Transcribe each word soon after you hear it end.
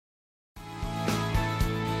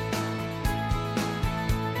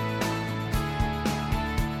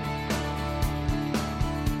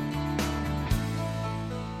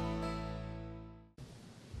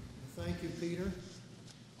Peter.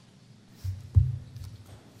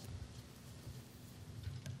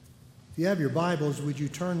 If you have your Bibles, would you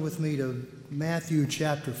turn with me to Matthew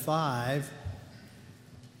chapter 5?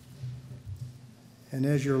 And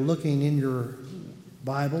as you're looking in your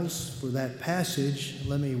Bibles for that passage,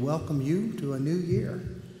 let me welcome you to a new year.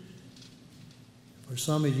 For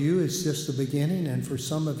some of you, it's just the beginning, and for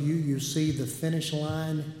some of you, you see the finish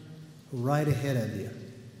line right ahead of you.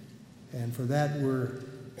 And for that, we're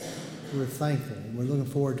thankful. We're looking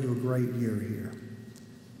forward to a great year here.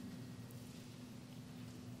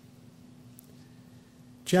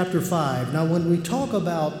 Chapter 5. Now, when we talk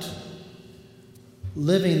about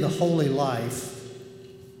living the holy life,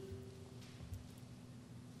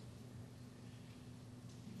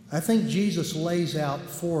 I think Jesus lays out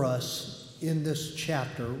for us in this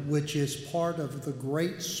chapter, which is part of the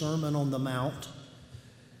great Sermon on the Mount.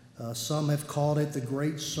 Some have called it the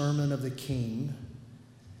Great Sermon of the King.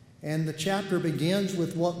 And the chapter begins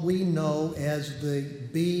with what we know as the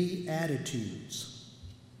Beatitudes.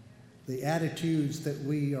 The attitudes that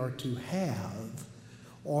we are to have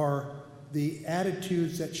are the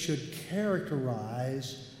attitudes that should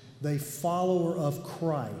characterize the follower of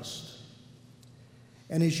Christ.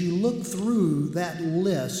 And as you look through that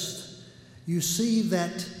list, you see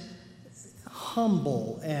that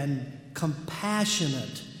humble and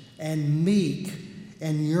compassionate and meek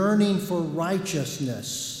and yearning for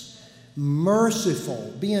righteousness,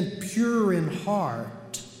 merciful, being pure in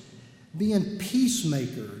heart, being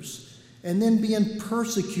peacemakers, and then being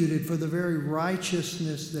persecuted for the very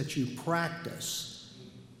righteousness that you practice.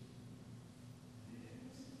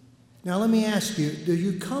 Now let me ask you, do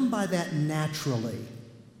you come by that naturally?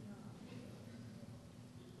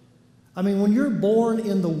 I mean, when you're born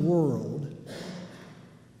in the world,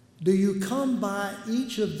 do you come by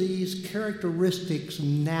each of these characteristics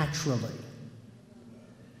naturally?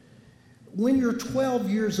 When you're 12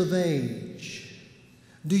 years of age,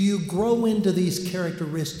 do you grow into these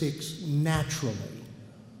characteristics naturally?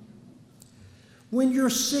 When you're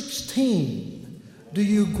 16, do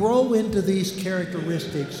you grow into these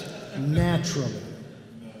characteristics naturally?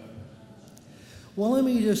 Well, let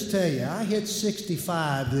me just tell you, I hit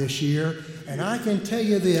 65 this year, and I can tell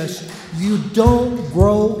you this, you don't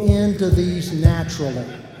grow into these naturally.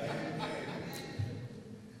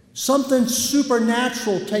 Something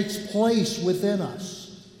supernatural takes place within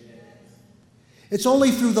us. It's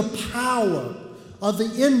only through the power of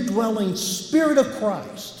the indwelling Spirit of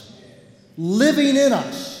Christ living in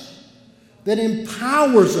us that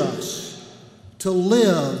empowers us to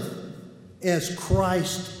live as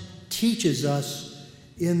Christ teaches us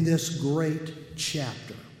in this great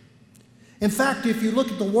chapter. In fact, if you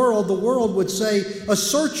look at the world would say,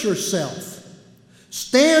 assert yourself.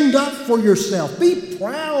 Stand up for yourself. Be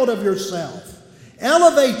proud of yourself.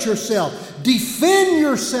 Elevate yourself. Defend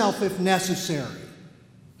yourself if necessary.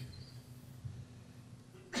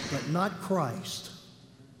 But not Christ.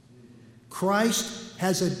 Christ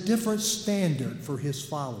has a different standard for his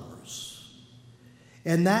followers.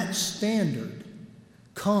 And that standard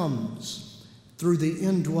comes through the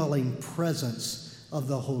indwelling presence of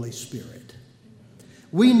the Holy Spirit.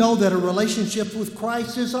 We know that a relationship with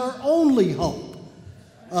Christ is our only hope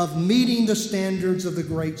of meeting the standards of the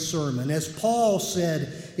great sermon. As Paul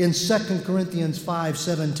said in 2 Corinthians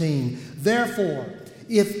 5:17, therefore,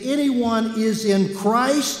 if anyone is in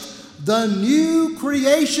Christ, the new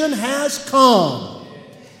creation has come.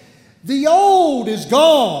 The old is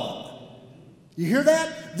gone. You hear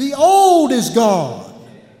that? The old is gone.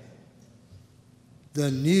 The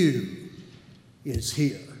new is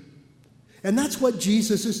here. And that's what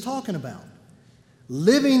Jesus is talking about.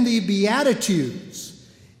 Living the Beatitudes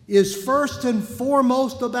is first and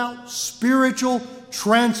foremost about spiritual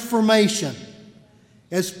transformation.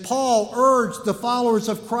 As Paul urged the followers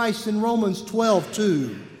of Christ in Romans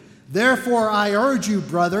 12:2, therefore I urge you,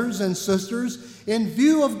 brothers and sisters, in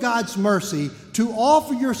view of God's mercy, to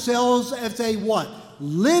offer yourselves as a what?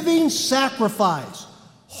 Living sacrifice,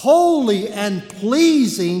 holy and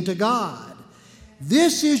pleasing to God.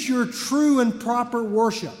 This is your true and proper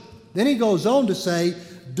worship. Then he goes on to say,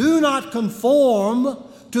 do not conform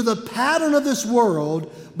to the pattern of this world,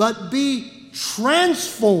 but be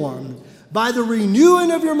transformed by the renewing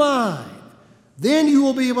of your mind. Then you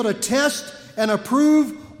will be able to test and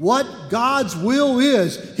approve what God's will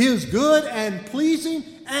is, his good and pleasing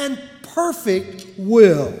and perfect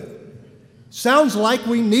will. Sounds like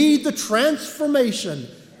we need the transformation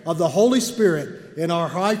of the Holy Spirit in our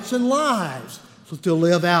hearts and lives to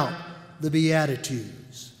live out the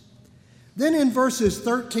Beatitudes. Then in verses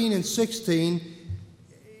 13 and 16,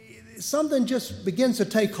 something just begins to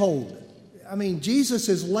take hold. I mean, Jesus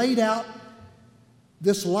has laid out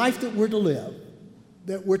this life that we're to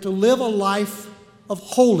live a life of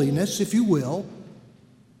holiness, if you will,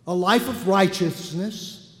 a life of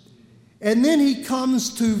righteousness. And then he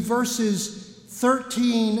comes to verses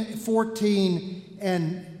 13, 14,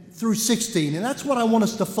 and through 16, and that's what I want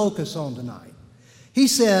us to focus on tonight. He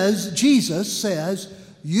says, Jesus says,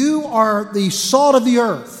 you are the salt of the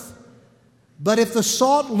earth, but if the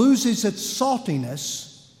salt loses its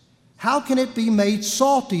saltiness, how can it be made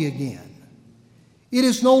salty again? It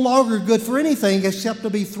is no longer good for anything except to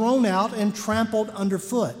be thrown out and trampled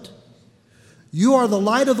underfoot. You are the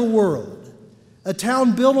light of the world. A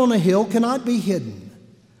town built on a hill cannot be hidden.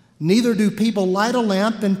 Neither do people light a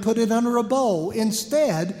lamp and put it under a bowl.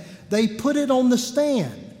 Instead, they put it on the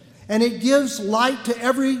stand, and it gives light to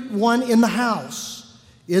everyone in the house.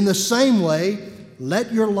 In the same way,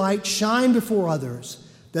 let your light shine before others,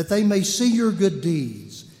 that they may see your good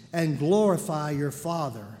deeds and glorify your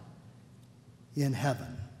Father in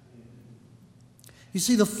heaven. You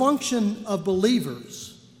see, the function of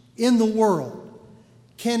believers in the world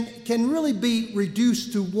can really be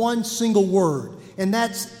reduced to one single word, and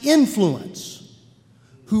that's influence.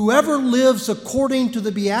 Whoever lives according to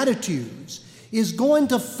the Beatitudes is going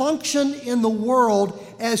to function in the world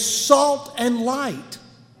as salt and light.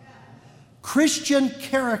 Christian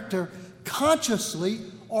character consciously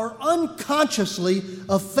or unconsciously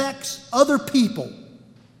affects other people,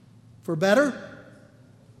 for better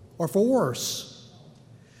or for worse.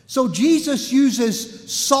 So Jesus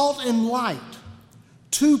uses salt and light,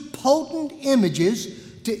 two potent images,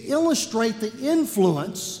 to illustrate the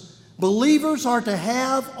influence believers are to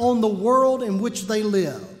have on the world in which they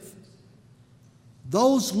live.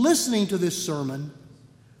 Those listening to this sermon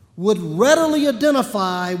would readily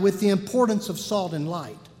identify with the importance of salt and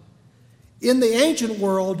light. In the ancient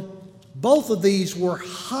world, both of these were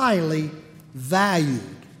highly valued.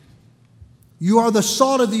 You are the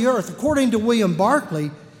salt of the earth. According to William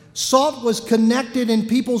Barclay, salt was connected in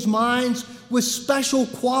people's minds with special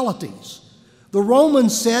qualities. The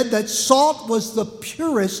Romans said that salt was the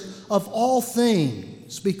purest of all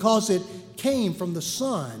things because it came from the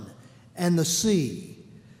sun and the sea.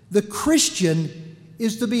 The Christian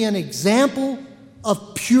is to be an example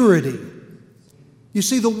of purity. You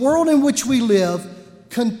see, the world in which we live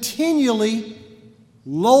continually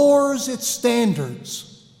lowers its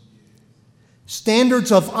standards.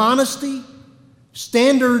 Standards of honesty,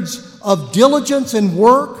 standards of diligence and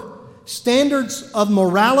work, standards of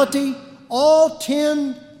morality, all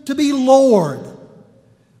tend to be lowered.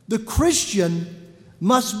 The Christian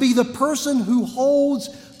must be the person who holds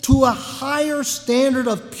to a higher standard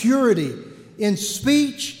of purity in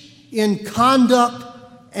speech, in conduct,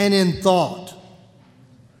 and in thought.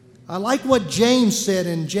 I like what James said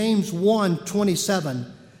in James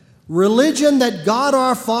 1:27. Religion that God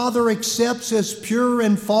our Father accepts as pure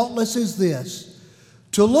and faultless is this: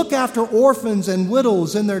 to look after orphans and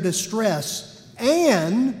widows in their distress,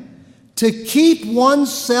 and to keep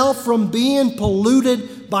oneself from being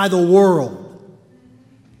polluted by the world.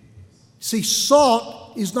 See,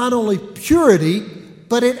 salt is not only purity,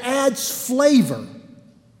 but it adds flavor.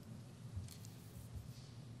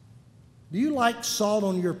 Do you like salt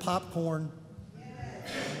on your popcorn?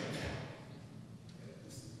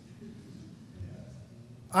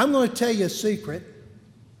 I'm going to tell you a secret.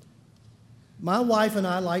 My wife and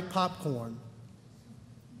I like popcorn.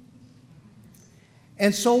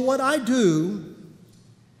 And so what I do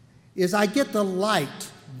is I get the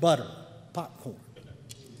light butter popcorn,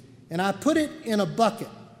 and I put it in a bucket,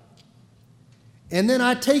 and then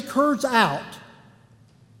I take hers out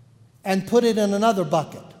and put it in another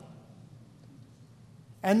bucket.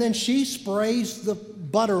 And then she sprays the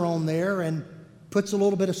butter on there and puts a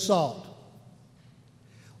little bit of salt.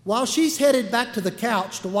 While she's headed back to the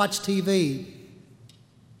couch to watch TV,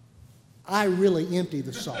 I really empty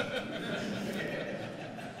the salt.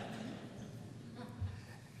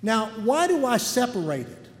 Now, why do I separate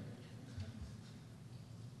it?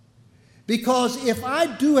 Because if I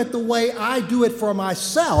do it the way I do it for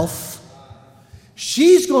myself,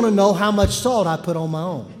 she's going to know how much salt I put on my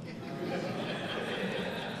own.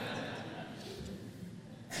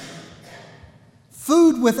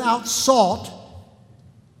 Food without salt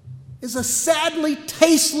is a sadly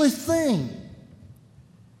tasteless thing.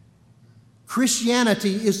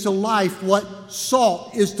 Christianity is to life what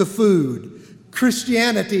salt is to food.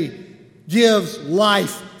 Christianity gives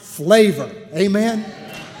life flavor. Amen?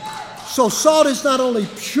 So salt is not only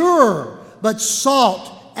pure, but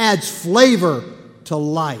salt adds flavor to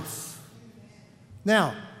life.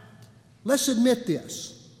 Now, let's admit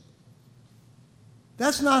this.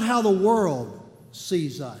 That's not how the world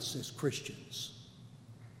sees us as Christians.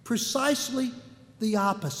 Precisely the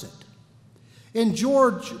opposite. In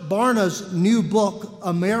George Barna's new book,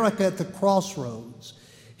 America at the Crossroads,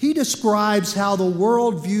 he describes how the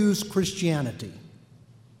world views Christianity,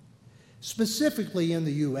 specifically in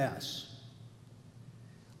the U.S.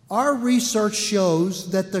 Our research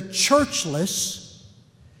shows that the churchless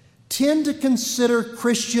tend to consider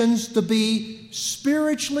Christians to be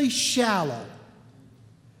spiritually shallow,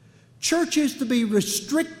 churches to be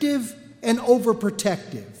restrictive and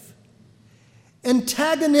overprotective,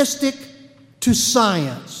 antagonistic to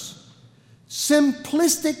science,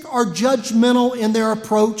 simplistic or judgmental in their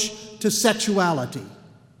approach to sexuality,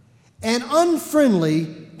 and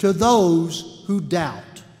unfriendly to those who doubt.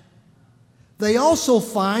 They also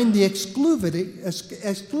find the exclusivity,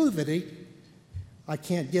 I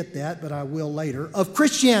can't get that, but I will later, of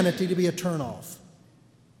Christianity to be a turnoff.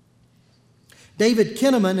 David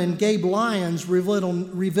Kinnaman and Gabe Lyons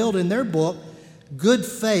revealed in their book, Good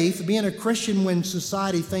Faith, Being a Christian When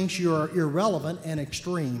Society Thinks You Are Irrelevant and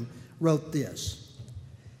Extreme, wrote this: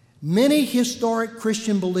 many historic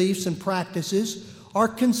Christian beliefs and practices are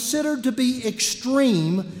considered to be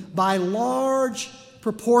extreme by large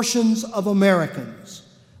proportions of Americans,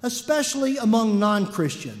 especially among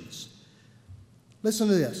non-Christians. Listen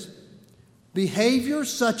to this.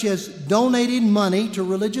 Behaviors such as donating money to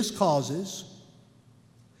religious causes,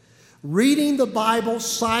 reading the Bible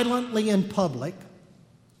silently in public,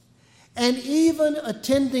 and even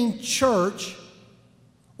attending church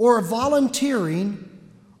or volunteering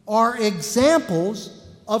are examples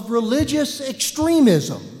of religious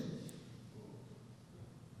extremism.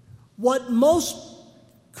 What most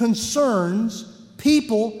concerns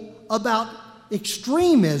people about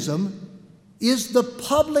extremism is the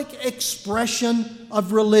public expression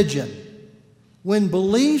of religion when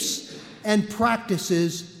beliefs and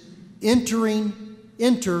practices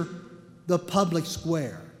enter the public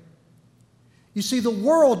square. You see, the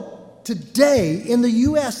world today in the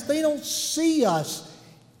U.S., they don't see us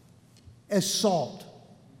as salt,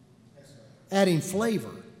 adding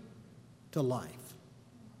flavor to life.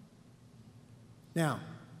 Now,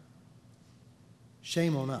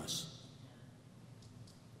 shame on us.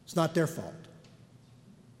 It's not their fault.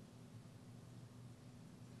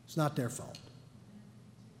 It's not their fault.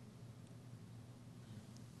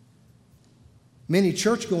 Many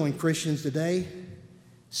church-going Christians today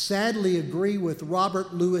sadly agree with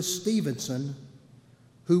Robert Louis Stevenson,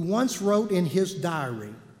 who once wrote in his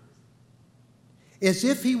diary, as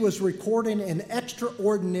if he was recording an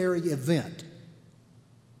extraordinary event,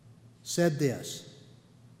 said this: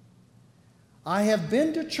 I have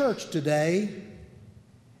been to church today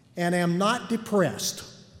and am not depressed.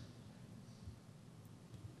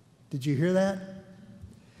 Did you hear that?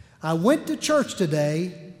 I went to church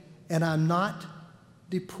today and I'm not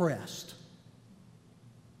depressed.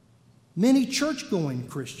 Many church-going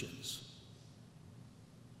Christians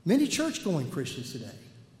today,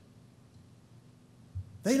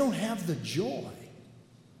 they don't have the joy.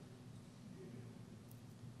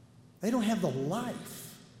 They don't have the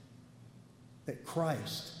life that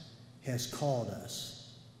Christ has called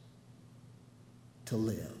us to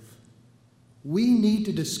live. We need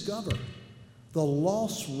to discover the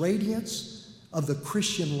lost radiance of the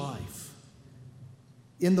Christian life.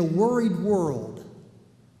 In the worried world,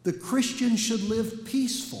 the Christian should live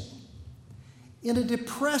peaceful. In a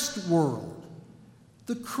depressed world,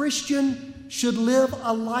 the Christian should live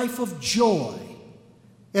a life of joy.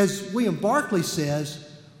 As William Barclay says,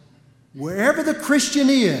 wherever the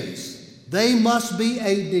Christian is, they must be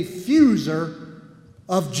a diffuser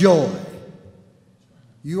of joy.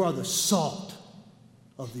 You are the salt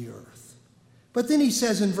of the earth. But then he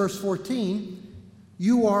says in verse 14,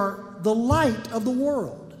 you are the light of the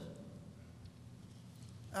world.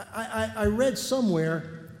 I read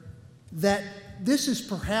somewhere that this is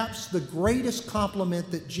perhaps the greatest compliment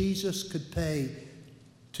that Jesus could pay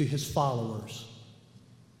to his followers.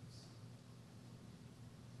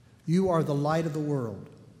 You are the light of the world.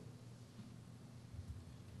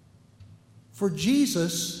 For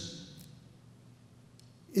Jesus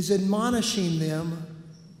is admonishing them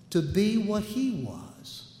to be what he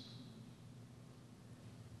was.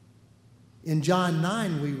 In John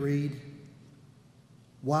 9 we read,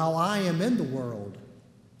 while I am in the world,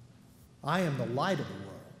 I am the light of the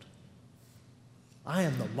world. I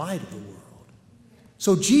am the light of the world.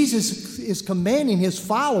 So Jesus is commanding his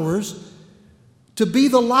followers to be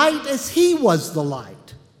the light as he was the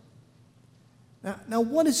light. Now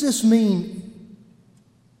what does this mean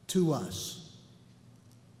to us?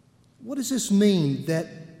 What does this mean that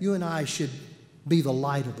you and I should be the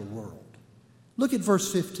light of the world? Look at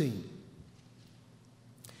verse 15.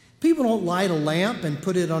 People don't light a lamp and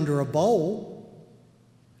put it under a bowl,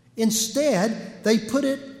 Instead, they put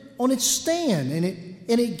it on its stand, and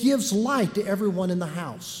it gives light to everyone in the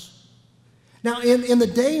house. Now, in the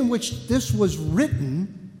day in which this was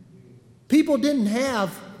written, people didn't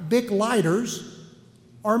have big lighters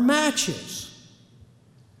or matches.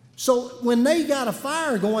 So when they got a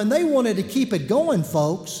fire going, they wanted to keep it going,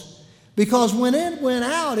 folks, because when it went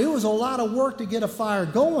out, it was a lot of work to get a fire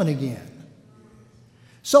going again.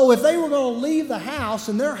 So if they were going to leave the house,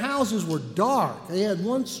 and their houses were dark, they had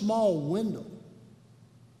one small window,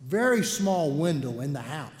 very small window in the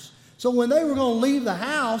house. So when they were going to leave the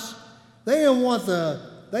house, they didn't want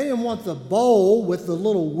the bowl with the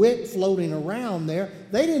little wick floating around there.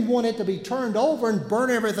 They didn't want it to be turned over and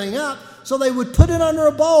burn everything up, so they would put it under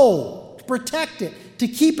a bowl to protect it, to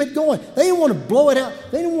keep it going. They didn't want to blow it out.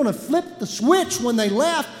 They didn't want to flip the switch when they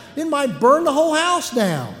left. It might burn the whole house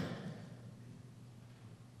down.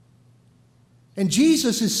 And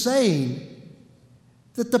Jesus is saying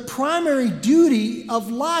that the primary duty of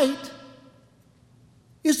light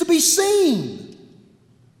is to be seen,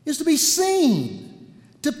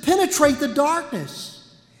 to penetrate the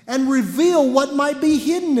darkness and reveal what might be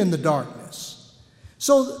hidden in the darkness.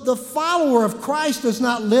 So the follower of Christ does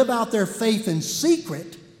not live out their faith in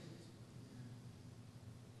secret.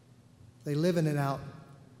 They living it out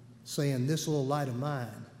saying, this little light of mine,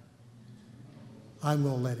 I'm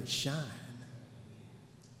going to let it shine.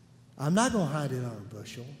 I'm not going to hide it on a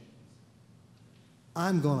bushel.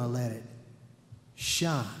 I'm going to let it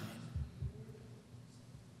shine.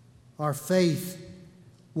 Our faith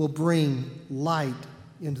will bring light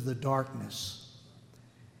into the darkness.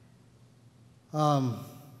 How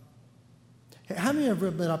many have ever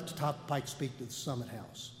been up to top of Pikes Peak to the Summit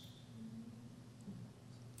House?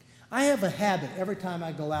 I have a habit every time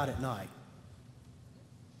I go out at night.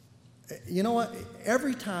 You know what?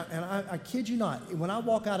 Every time, and I kid you not, when I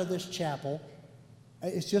walk out of this chapel,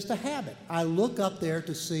 it's just a habit. I look up there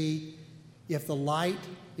to see if the light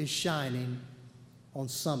is shining on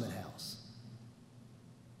Summit House.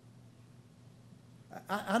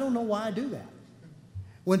 I don't know why I do that.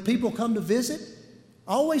 When people come to visit,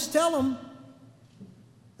 I always tell them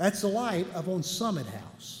that's the light up on Summit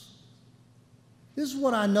House. This is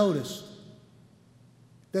what I noticed,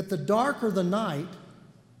 that the darker the night,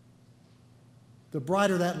 the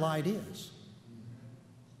brighter that light is.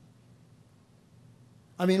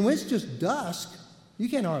 I mean, when it's just dusk, you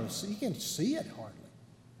can't see it hardly.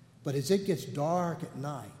 But as it gets dark at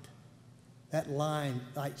night, that light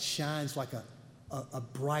shines like a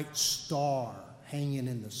bright star hanging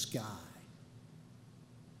in the sky.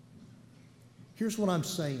 Here's what I'm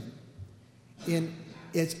saying.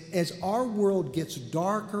 As our world gets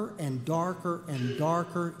darker and darker and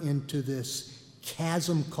darker into this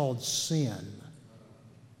chasm called sin,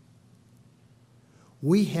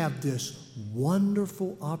 we have this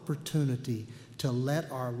wonderful opportunity to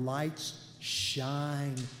let our lights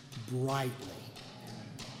shine brightly.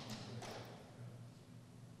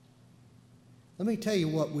 Let me tell you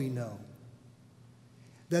what we know.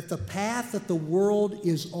 That the path that the world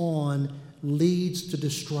is on leads to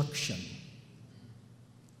destruction.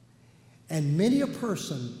 And many a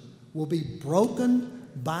person will be broken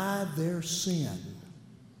by their sin.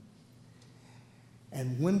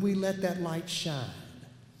 And when we let that light shine,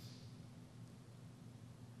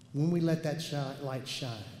 light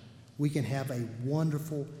shine, we can have a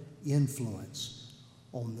wonderful influence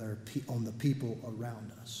on the people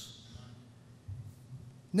around us.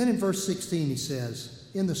 And then in verse 16 he says,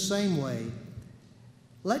 in the same way,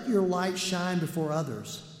 let your light shine before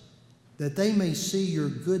others, that they may see your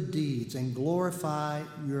good deeds and glorify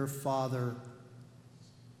your Father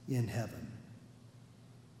in heaven.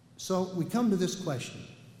 So we come to this question.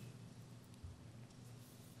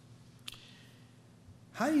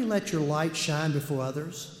 How do you let your light shine before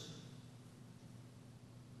others,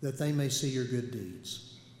 that they may see your good deeds?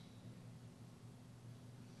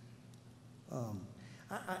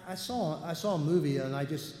 I saw a movie, and I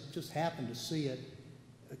just happened to see it,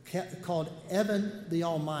 called Evan the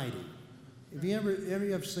Almighty. Have you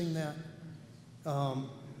ever seen that?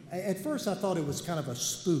 At first I thought it was kind of a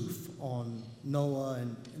spoof on Noah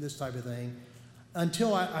and this type of thing,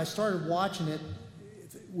 until I started watching it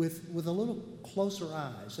with a little closer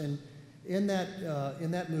eyes. And in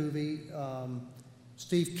that movie,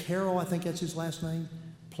 Steve Carell, I think that's his last name,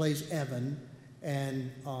 plays Evan,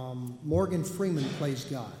 and Morgan Freeman plays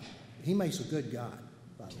God. He makes a good God,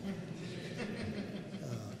 by the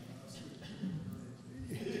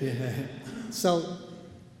way. So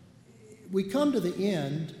we come to the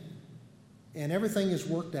end, and everything is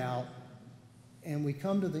worked out, and we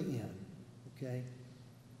come to the end, okay?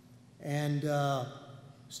 And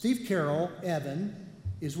Steve Carell, Evan,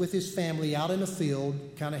 is with his family out in a field,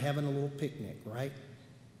 kind of having a little picnic, right?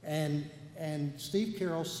 And Steve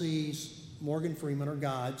Carroll sees Morgan Freeman, or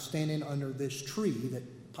God, standing under this tree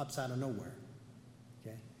that pops out of nowhere.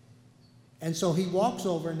 Okay? And so he walks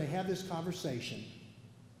over and they have this conversation.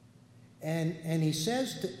 And he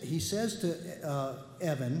says to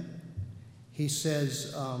Evan, he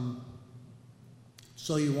says,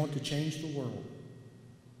 so you want to change the world?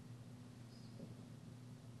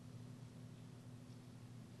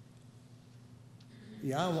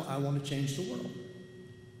 Yeah, I want to change the world.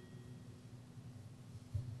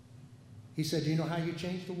 He said, do you know how you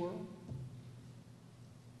change the world?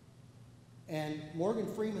 And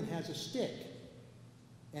Morgan Freeman has a stick.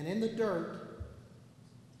 And in the dirt,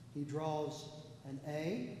 he draws an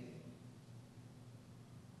A.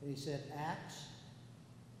 And he said, axe.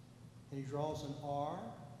 And he draws an R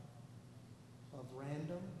of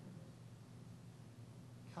random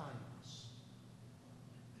kindness.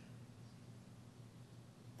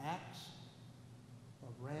 Acts of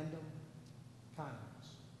random kindness.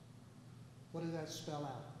 What does that spell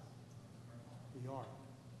out? The ark.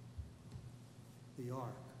 The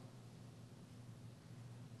ark.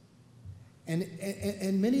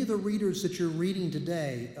 And many of the readers that you're reading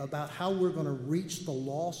today about how we're going to reach the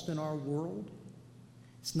lost in our world,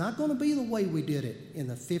 it's not going to be the way we did it in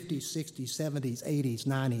the 50s, 60s, 70s, 80s,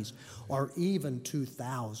 90s, or even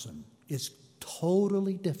 2000. It's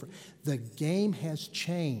totally different. The game has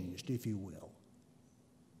changed, if you will.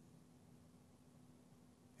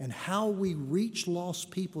 And how we reach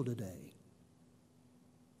lost people today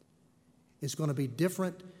is going to be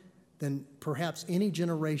different than perhaps any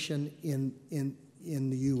generation in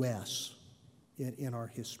the U.S. in our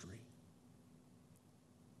history.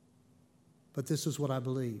 But this is what I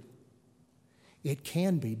believe. It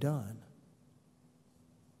can be done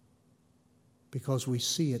because we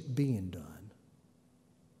see it being done.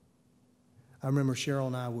 I remember Cheryl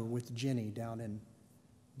and I were with Jenny down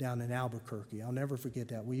in Albuquerque. I'll never forget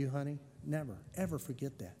that. Will you, honey? Never, ever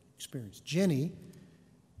forget that experience. Jenny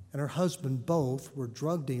and her husband both were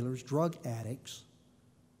drug dealers, drug addicts,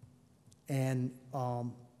 and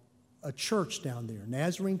a church down there,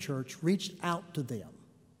 Nazarene Church, reached out to them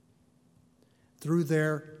through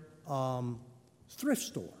their thrift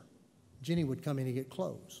store. Jenny would come in and get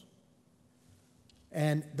clothes.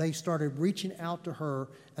 And they started reaching out to her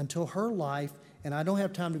until her life, and I don't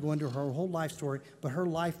have time to go into her whole life story, but her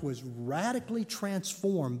life was radically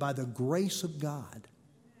transformed by the grace of God.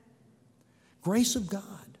 Grace of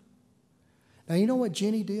God. Now, you know what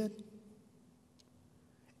Jenny did?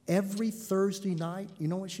 Every Thursday night, you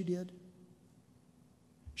know what she did?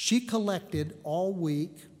 She collected all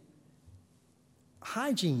week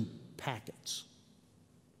hygiene packets,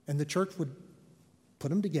 and the church would put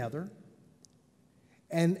them together.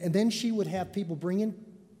 And then she would have people bring in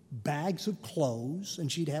bags of clothes,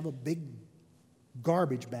 and she'd have a big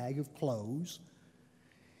garbage bag of clothes.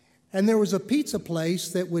 And there was a pizza place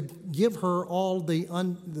that would give her all the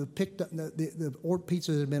picked up the pizzas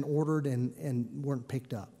that had been ordered and weren't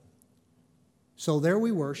picked up. So there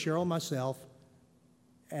we were, Cheryl and myself,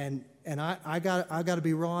 and I got to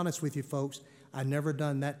be real honest with you folks. I'd never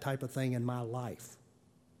done that type of thing in my life.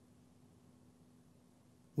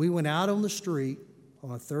 We went out on the street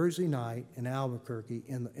on a Thursday night in Albuquerque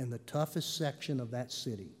in the toughest section of that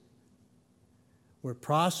city, where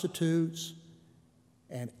prostitutes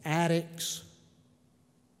and addicts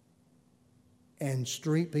and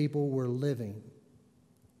street people were living.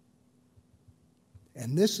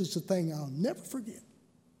 And this is the thing I'll never forget.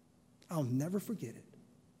 I'll never forget it.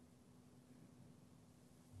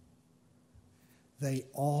 They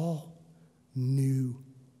all knew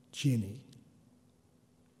Jenny.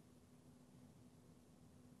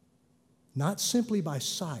 Not simply by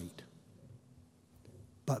sight,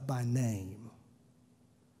 but by name.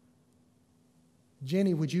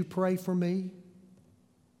 Jenny, would you pray for me?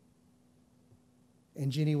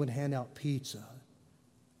 And Jenny would hand out pizza,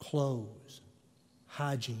 clothes,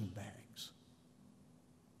 hygiene bags.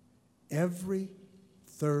 Every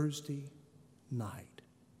Thursday night.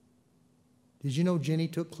 Did you know Jenny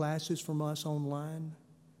took classes from us online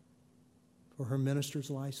for her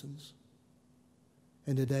minister's license?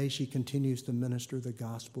 And today she continues to minister the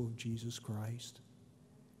gospel of Jesus Christ.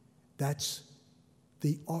 That's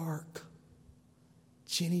the ark.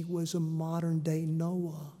 Jenny was a modern day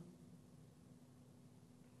Noah.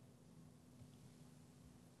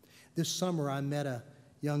 This summer I met a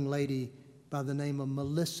young lady by the name of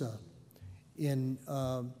Melissa.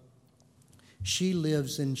 She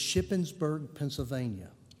lives in Shippensburg, Pennsylvania.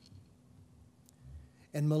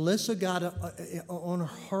 And Melissa got on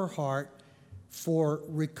her heart for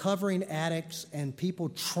recovering addicts and people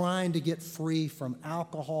trying to get free from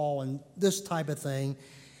alcohol and this type of thing.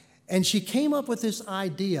 And she came up with this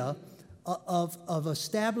idea of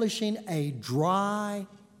establishing a dry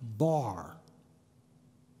bar.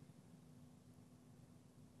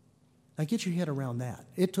 Now get your head around that.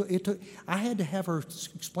 I had to have her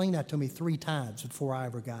explain that to me 3 times before I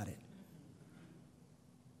ever got it.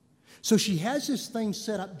 So she has this thing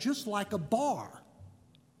set up just like a bar,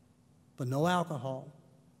 but no alcohol,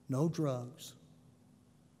 no drugs,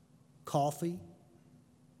 coffee,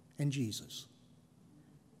 and Jesus.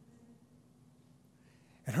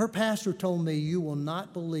 And her pastor told me, you will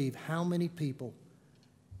not believe how many people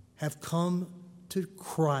have come to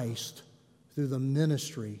Christ through the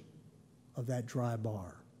ministry of that dry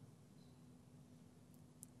bar.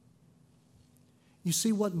 You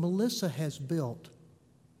see, what Melissa has built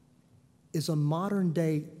is a modern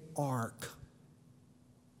day ark.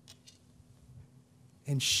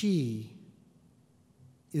 And she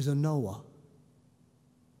is a Noah.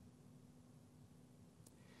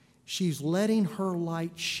 She's letting her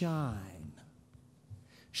light shine.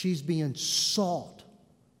 She's being salt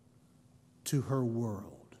to her world.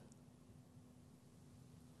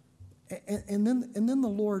 And then the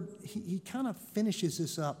Lord, he kind of finishes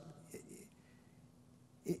this up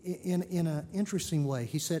in an interesting way.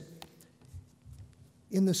 He said,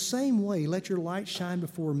 in the same way, let your light shine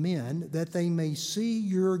before men, that they may see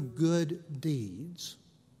your good deeds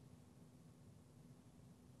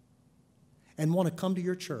and want to come to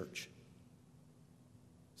your church.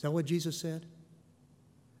 Is that what Jesus said?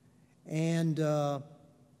 And want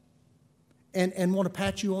to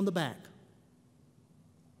pat you on the back.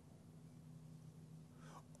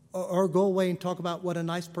 Or go away and talk about what a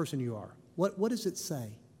nice person you are. What does it say?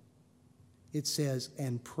 It says,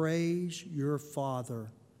 and praise your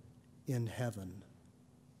Father in heaven.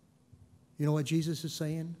 You know what Jesus is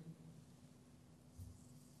saying?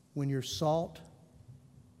 When you're salt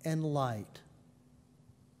and light,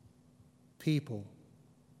 people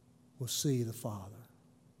will see the Father.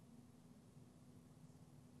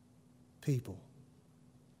 People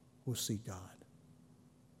will see God.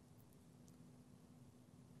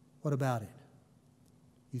 What about it?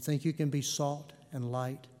 You think you can be salt and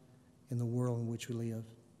light in the world in which we live?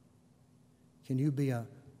 Can you be a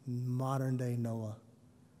modern day Noah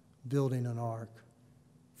building an ark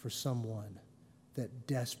for someone that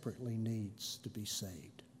desperately needs to be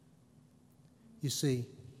saved? You see,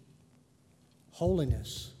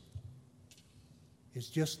 holiness is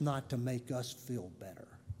just not to make us feel better.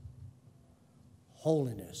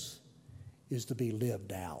 Holiness is to be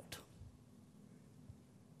lived out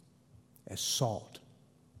as salt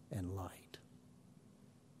and light.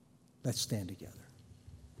 Let's stand together.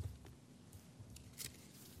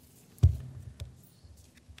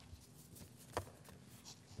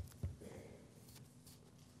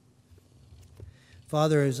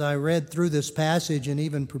 Father, as I read through this passage and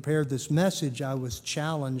even prepared this message, I was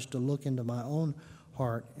challenged to look into my own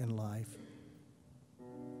heart and life.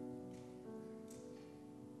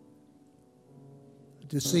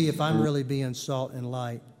 To see if I'm really being salt and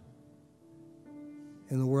light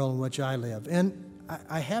in the world in which I live. And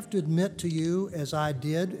I have to admit to you, as I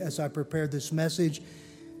did, as I prepared this message,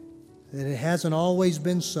 that it hasn't always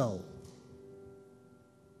been so.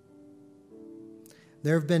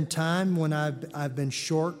 There have been times when I've been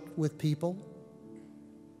short with people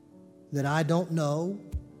that I don't know,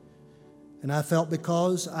 and I felt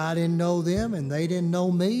because I didn't know them and they didn't know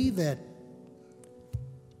me that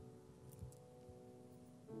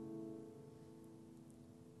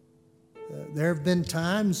there have been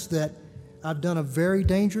times that I've done a very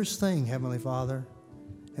dangerous thing, Heavenly Father,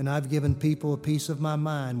 and I've given people a piece of my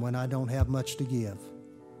mind when I don't have much to give.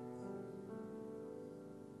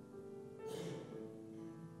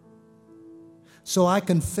 So I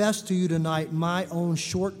confess to you tonight my own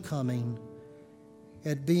shortcoming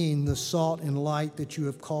at being the salt and light that you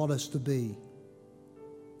have called us to be.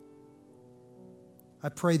 I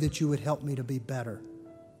pray that you would help me to be better,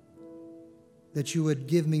 that you would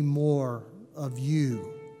give me more of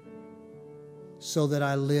you so that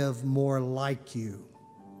I live more like you.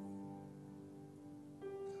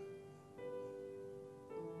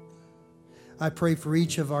 I pray for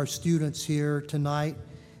each of our students here tonight.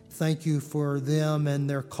 Thank you for them and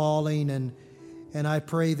their calling, and I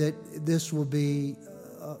pray that this will be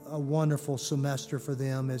a wonderful semester for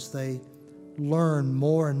them as they learn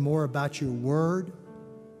more and more about your word,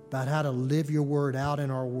 about how to live your word out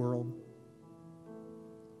in our world.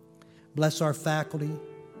 Bless our faculty.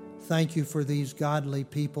 Thank you for these godly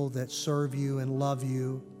people that serve you and love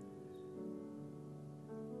you.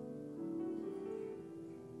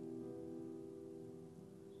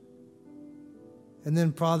 And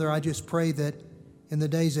then, Father, I just pray that in the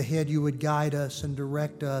days ahead you would guide us and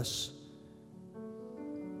direct us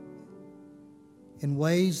in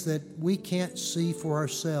ways that we can't see for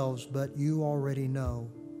ourselves, but you already know.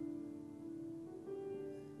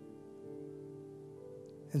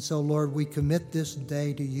 And so, Lord, we commit this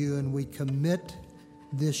day to you, and we commit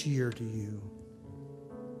this year to you.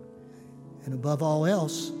 And above all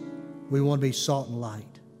else, we want to be salt and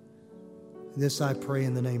light. This I pray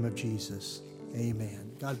in the name of Jesus.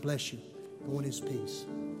 Amen. God bless you. Go in his peace.